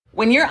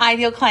When your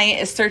ideal client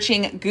is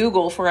searching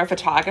Google for a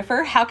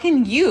photographer, how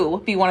can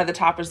you be one of the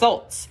top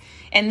results?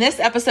 In this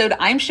episode,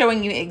 I'm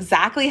showing you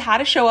exactly how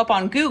to show up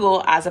on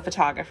Google as a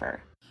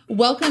photographer.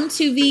 Welcome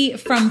to the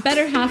From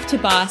Better Half to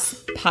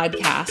Boss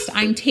podcast.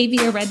 I'm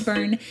Tavia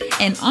Redburn,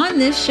 and on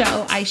this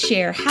show, I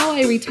share how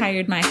I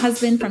retired my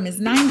husband from his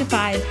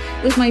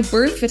 9-to-5 with my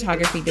birth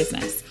photography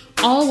business,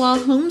 all while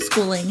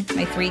homeschooling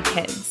my 3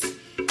 kids.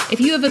 If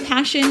you have a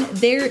passion,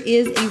 there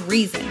is a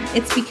reason.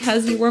 It's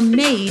because you were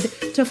made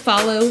to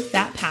follow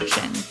that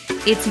passion.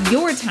 It's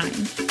your time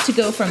to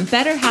go from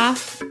better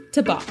half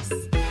to boss.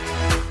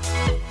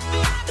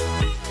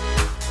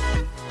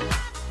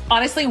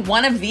 Honestly,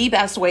 one of the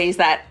best ways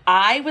that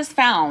I was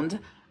found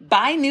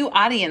by new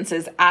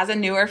audiences as a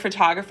newer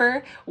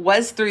photographer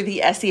was through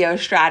the SEO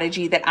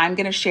strategy that I'm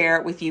going to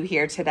share with you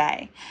here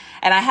today.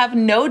 And I have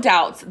no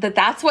doubts that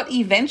that's what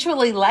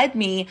eventually led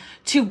me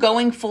to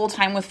going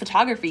full-time with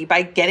photography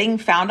by getting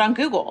found on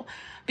Google.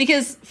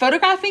 Because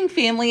photographing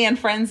family and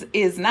friends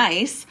is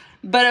nice,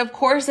 but of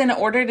course, in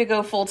order to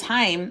go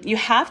full-time, you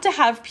have to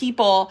have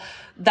people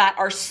that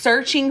are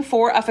searching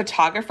for a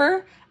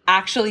photographer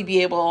actually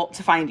be able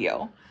to find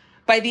you.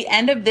 By the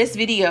end of this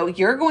video,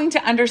 you're going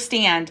to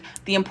understand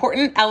the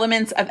important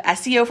elements of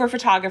SEO for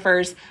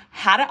photographers,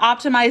 how to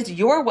optimize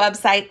your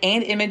website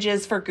and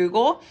images for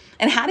Google,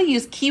 and how to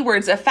use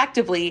keywords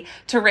effectively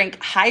to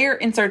rank higher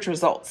in search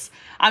results.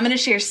 I'm going to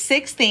share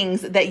 6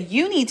 things that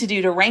you need to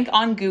do to rank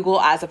on Google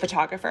as a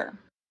photographer.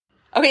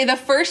 Okay, the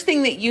first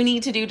thing that you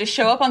need to do to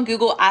show up on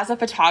Google as a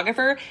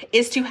photographer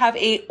is to have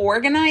a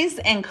organized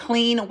and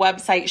clean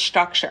website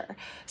structure.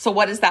 So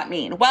what does that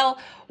mean? Well,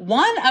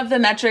 one of the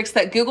metrics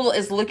that Google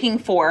is looking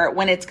for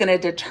when it's going to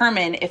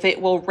determine if it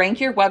will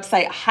rank your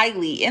website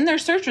highly in their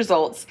search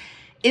results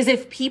is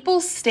if people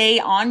stay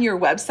on your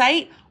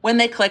website when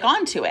they click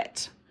onto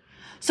it.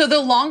 So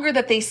the longer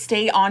that they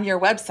stay on your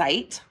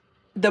website,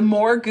 the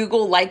more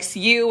Google likes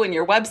you and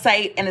your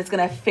website, and it's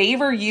going to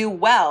favor you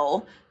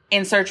well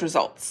in search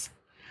results.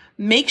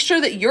 Make sure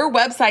that your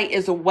website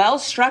is well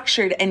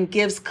structured and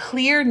gives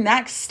clear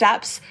next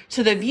steps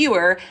to the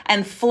viewer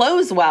and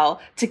flows well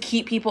to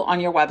keep people on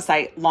your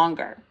website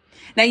longer.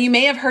 Now, you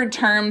may have heard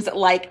terms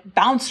like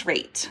bounce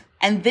rate,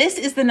 and this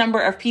is the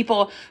number of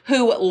people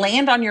who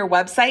land on your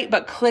website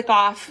but click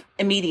off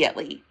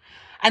immediately.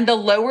 And the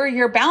lower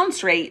your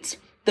bounce rate,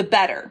 the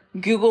better.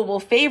 Google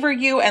will favor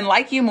you and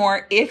like you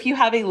more if you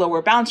have a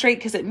lower bounce rate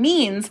because it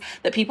means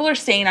that people are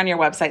staying on your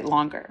website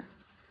longer.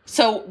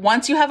 So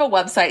once you have a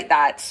website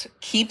that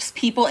keeps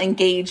people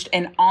engaged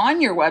and on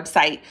your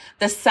website,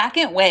 the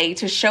second way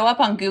to show up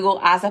on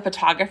Google as a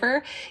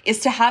photographer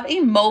is to have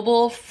a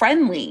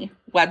mobile-friendly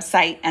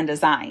website and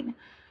design.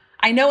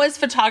 I know as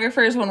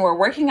photographers, when we're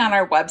working on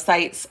our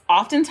websites,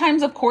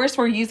 oftentimes, of course,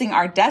 we're using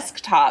our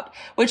desktop,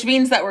 which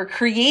means that we're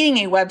creating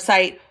a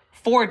website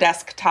for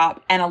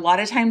desktop. And a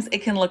lot of times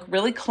it can look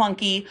really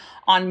clunky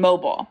on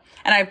mobile.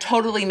 And I've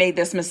totally made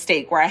this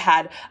mistake where I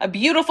had a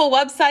beautiful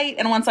website.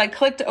 And once I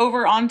clicked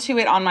over onto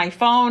it on my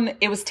phone,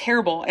 it was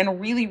terrible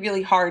and really,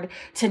 really hard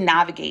to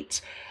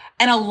navigate.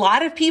 And a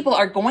lot of people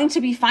are going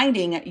to be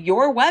finding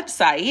your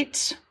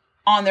website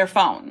on their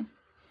phone.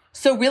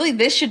 So really,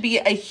 this should be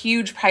a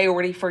huge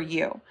priority for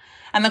you.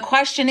 And the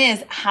question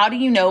is, how do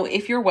you know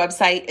if your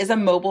website is a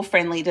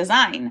mobile-friendly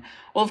design?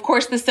 Well, of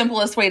course, the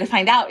simplest way to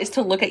find out is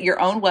to look at your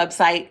own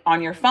website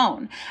on your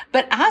phone.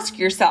 But ask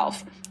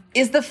yourself,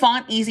 is the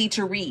font easy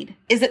to read?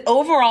 Is it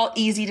overall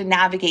easy to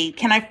navigate?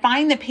 Can I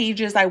find the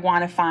pages I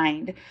want to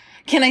find?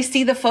 Can I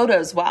see the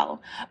photos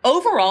well?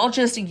 Overall,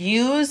 just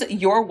use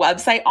your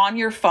website on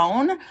your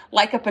phone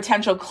like a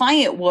potential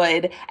client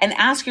would and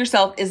ask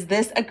yourself, is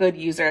this a good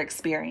user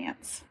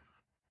experience?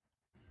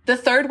 The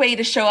third way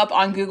to show up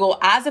on Google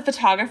as a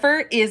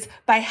photographer is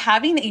by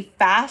having a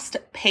fast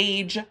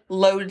page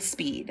load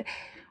speed.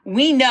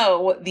 We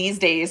know these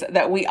days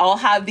that we all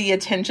have the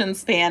attention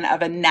span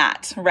of a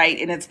gnat, right?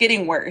 And it's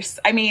getting worse.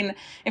 I mean,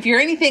 if you're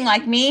anything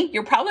like me,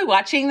 you're probably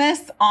watching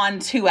this on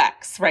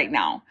 2x right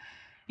now.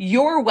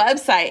 Your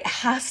website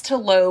has to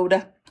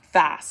load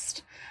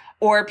fast,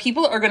 or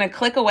people are going to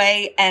click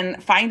away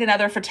and find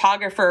another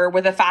photographer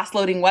with a fast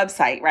loading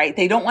website, right?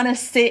 They don't want to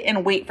sit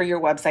and wait for your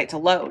website to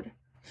load.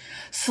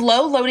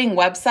 Slow loading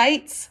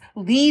websites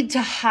lead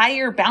to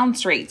higher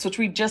bounce rates, which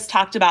we just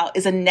talked about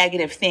is a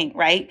negative thing,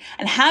 right?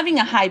 And having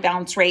a high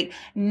bounce rate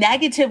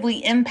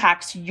negatively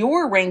impacts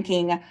your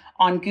ranking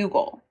on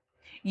Google.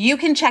 You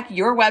can check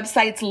your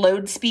website's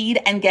load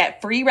speed and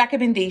get free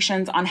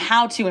recommendations on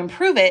how to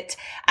improve it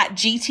at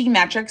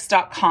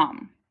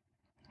gtmetrics.com.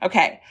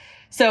 Okay,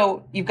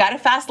 so you've got a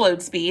fast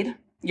load speed,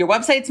 your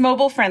website's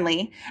mobile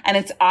friendly, and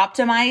it's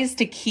optimized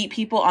to keep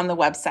people on the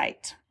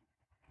website.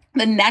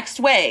 The next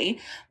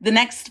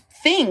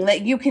thing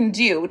that you can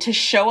do to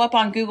show up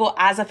on Google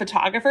as a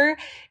photographer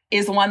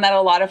is one that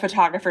a lot of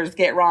photographers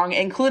get wrong,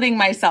 including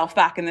myself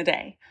back in the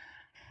day.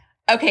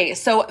 Okay,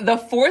 so the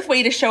fourth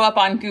way to show up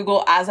on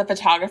Google as a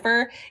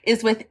photographer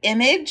is with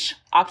image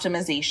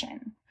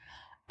optimization.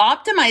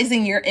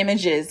 Optimizing your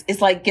images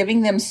is like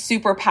giving them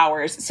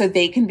superpowers so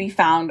they can be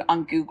found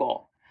on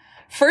Google.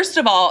 First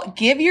of all,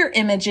 give your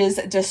images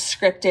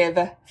descriptive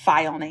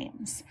file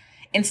names.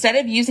 Instead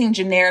of using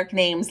generic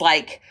names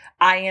like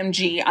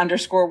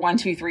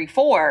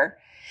IMG_1234,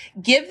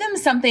 give them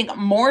something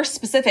more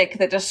specific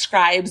that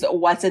describes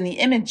what's in the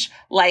image,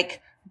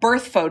 like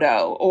birth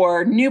photo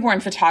or newborn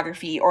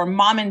photography or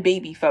mom and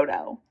baby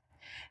photo.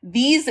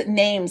 These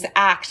names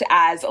act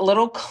as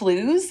little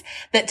clues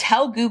that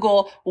tell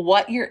Google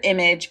what your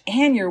image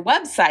and your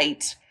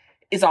website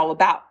is all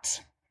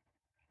about.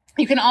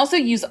 You can also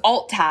use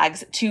alt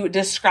tags to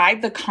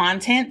describe the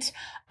content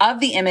of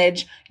the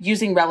image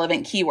using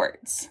relevant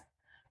keywords.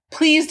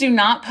 Please do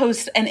not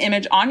post an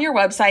image on your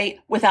website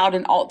without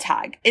an alt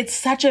tag. It's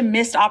such a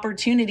missed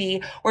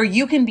opportunity where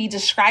you can be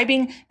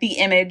describing the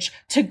image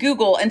to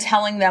Google and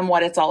telling them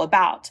what it's all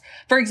about.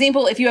 For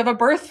example, if you have a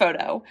birth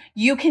photo,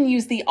 you can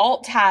use the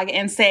alt tag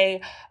and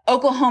say,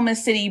 Oklahoma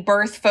City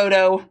birth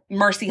photo,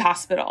 Mercy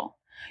Hospital.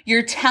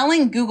 You're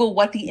telling Google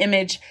what the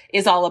image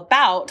is all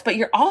about, but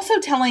you're also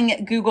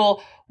telling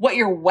Google what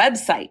your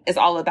website is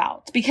all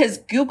about, because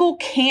Google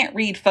can't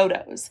read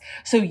photos.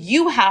 So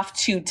you have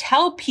to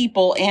tell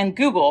people and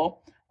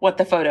Google what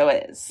the photo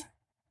is.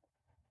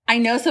 I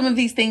know some of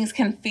these things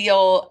can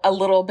feel a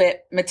little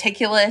bit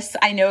meticulous.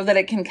 I know that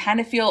it can kind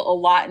of feel a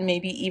lot and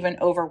maybe even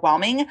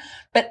overwhelming,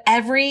 but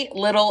every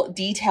little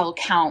detail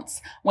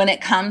counts when it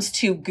comes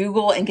to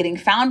Google and getting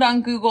found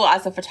on Google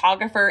as a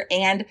photographer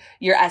and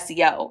your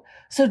SEO.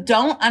 So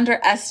don't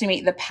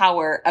underestimate the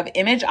power of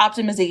image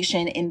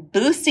optimization in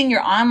boosting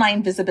your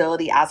online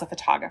visibility as a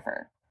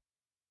photographer.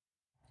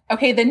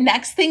 Okay, the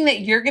next thing that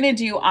you're going to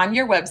do on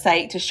your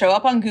website to show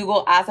up on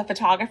Google as a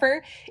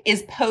photographer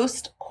is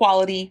post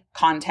quality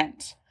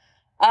content.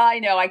 I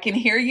know, I can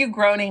hear you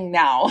groaning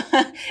now.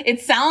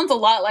 It sounds a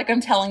lot like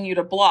I'm telling you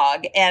to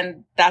blog,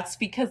 and that's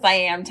because I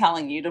am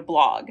telling you to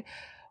blog.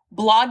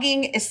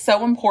 Blogging is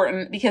so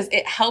important because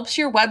it helps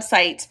your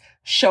website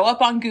show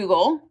up on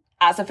Google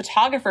as a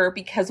photographer,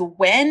 because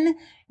when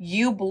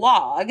you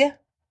blog,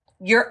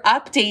 you're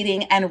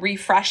updating and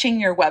refreshing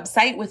your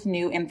website with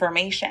new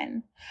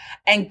information.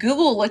 And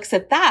Google looks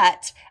at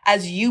that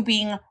as you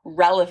being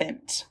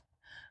relevant.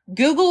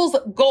 Google's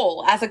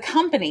goal as a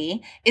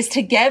company is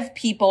to give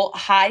people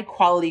high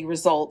quality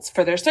results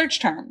for their search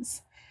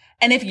terms.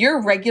 And if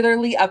you're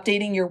regularly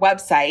updating your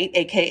website,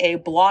 aka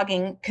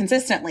blogging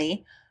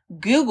consistently,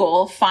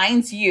 Google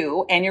finds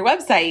you and your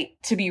website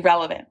to be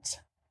relevant.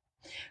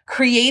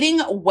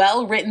 Creating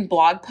well-written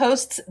blog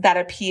posts that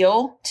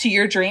appeal to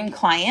your dream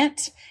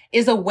client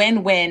is a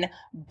win-win,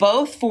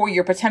 both for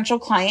your potential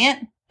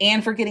client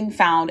and for getting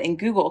found in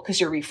Google, because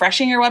you're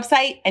refreshing your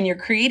website and you're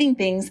creating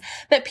things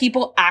that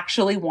people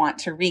actually want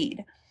to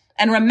read.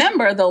 And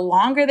remember, the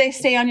longer they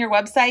stay on your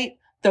website,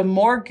 the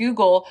more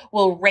Google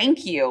will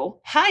rank you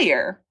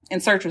higher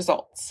in search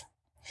results.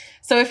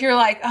 So if you're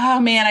like, oh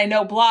man, I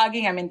know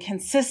blogging, I'm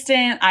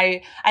inconsistent,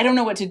 I don't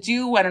know what to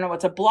do, I don't know what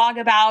to blog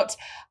about,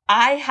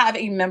 I have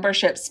a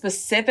membership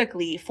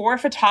specifically for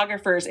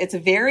photographers. It's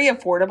very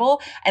affordable,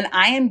 and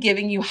I am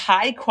giving you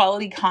high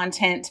quality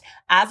content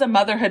as a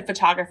motherhood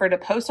photographer to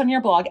post on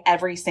your blog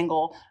every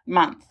single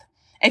month.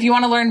 If you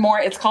want to learn more,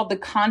 it's called the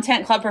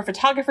Content Club for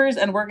Photographers,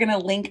 and we're going to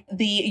link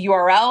the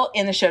URL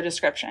in the show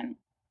description.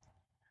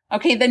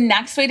 Okay, the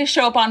next way to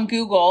show up on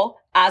Google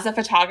as a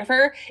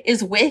photographer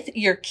is with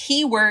your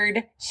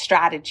keyword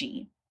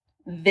strategy.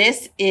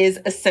 This is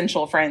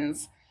essential,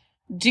 friends.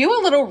 Do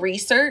a little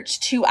research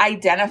to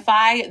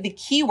identify the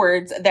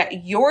keywords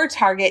that your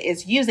target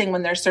is using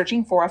when they're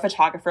searching for a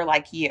photographer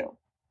like you.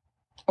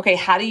 Okay,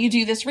 how do you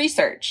do this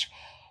research?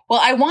 Well,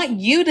 I want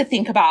you to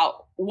think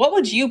about, what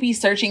would you be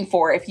searching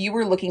for if you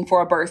were looking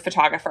for a birth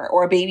photographer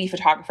or a baby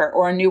photographer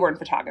or a newborn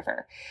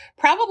photographer?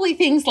 Probably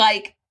things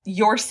like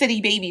your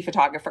city baby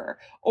photographer,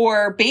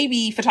 or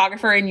baby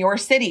photographer in your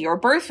city, or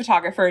birth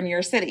photographer in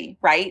your city,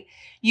 right?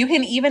 You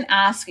can even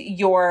ask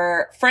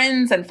your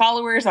friends and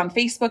followers on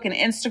Facebook and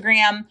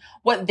Instagram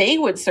what they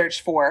would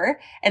search for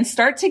and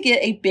start to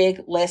get a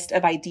big list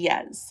of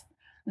ideas.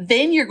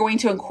 Then you're going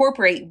to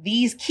incorporate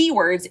these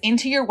keywords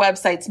into your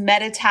website's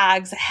meta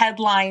tags,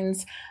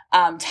 headlines,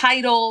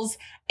 titles,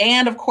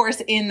 and of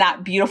course, in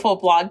that beautiful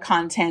blog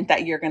content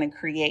that you're going to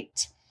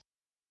create.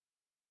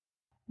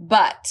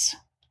 But,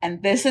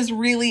 and this is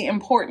really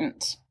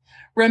important,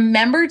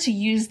 remember to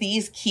use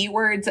these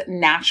keywords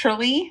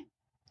naturally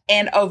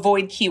and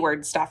avoid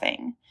keyword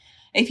stuffing.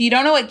 If you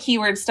don't know what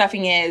keyword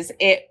stuffing is,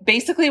 it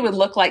basically would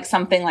look like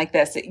something like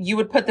this. You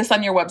would put this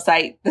on your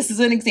website. This is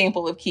an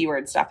example of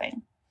keyword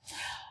stuffing.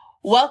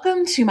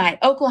 Welcome to my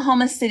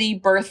Oklahoma City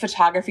birth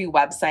photography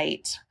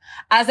website.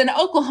 As an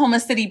Oklahoma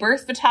City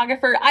birth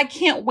photographer, I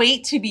can't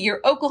wait to be your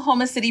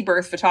Oklahoma City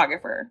birth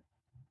photographer.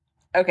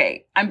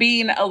 Okay, I'm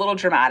being a little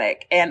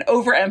dramatic and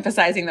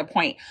overemphasizing the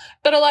point,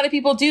 but a lot of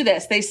people do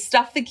this. They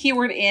stuff the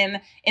keyword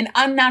in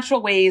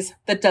unnatural ways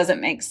that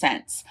doesn't make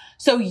sense.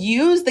 So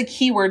use the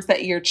keywords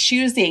that you're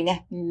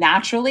choosing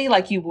naturally,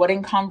 like you would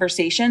in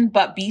conversation,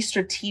 but be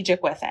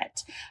strategic with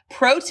it.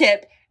 Pro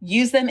tip,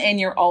 use them in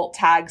your alt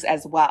tags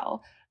as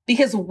well.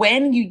 Because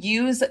when you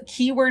use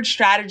keyword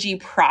strategy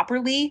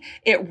properly,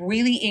 it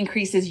really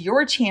increases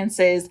your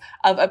chances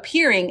of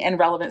appearing in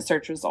relevant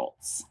search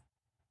results.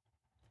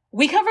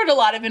 We covered a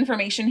lot of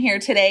information here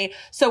today.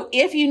 So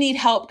if you need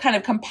help kind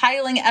of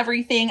compiling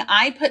everything,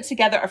 I put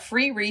together a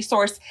free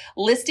resource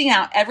listing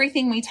out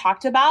everything we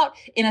talked about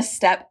in a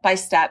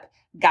step-by-step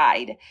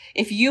guide.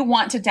 If you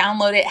want to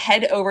download it,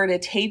 head over to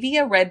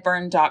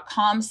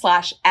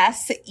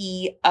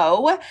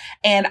taviaredburn.com/SEO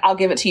and I'll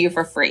give it to you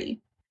for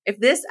free. If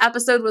this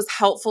episode was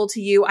helpful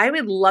to you, I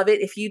would love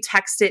it if you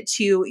text it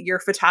to your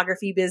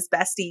photography biz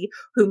bestie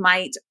who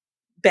might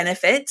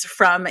benefit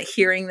from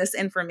hearing this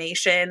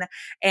information.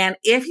 And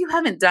if you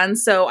haven't done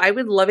so, I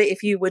would love it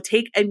if you would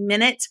take a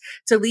minute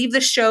to leave the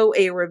show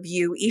a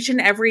review. Each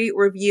and every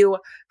review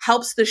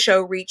helps the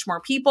show reach more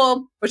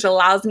people, which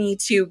allows me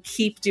to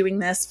keep doing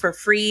this for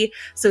free.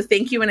 So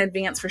thank you in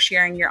advance for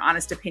sharing your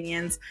honest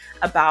opinions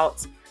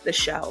about the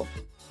show.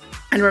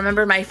 And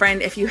remember, my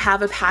friend, if you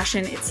have a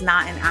passion, it's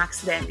not an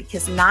accident,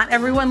 because not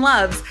everyone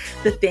loves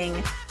the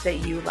thing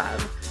that you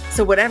love.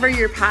 So whatever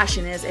your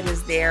passion is, it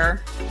is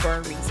there for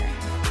a reason.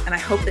 And I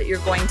hope that you're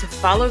going to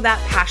follow that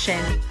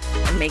passion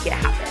and make it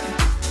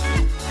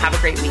happen. Have a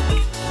great week.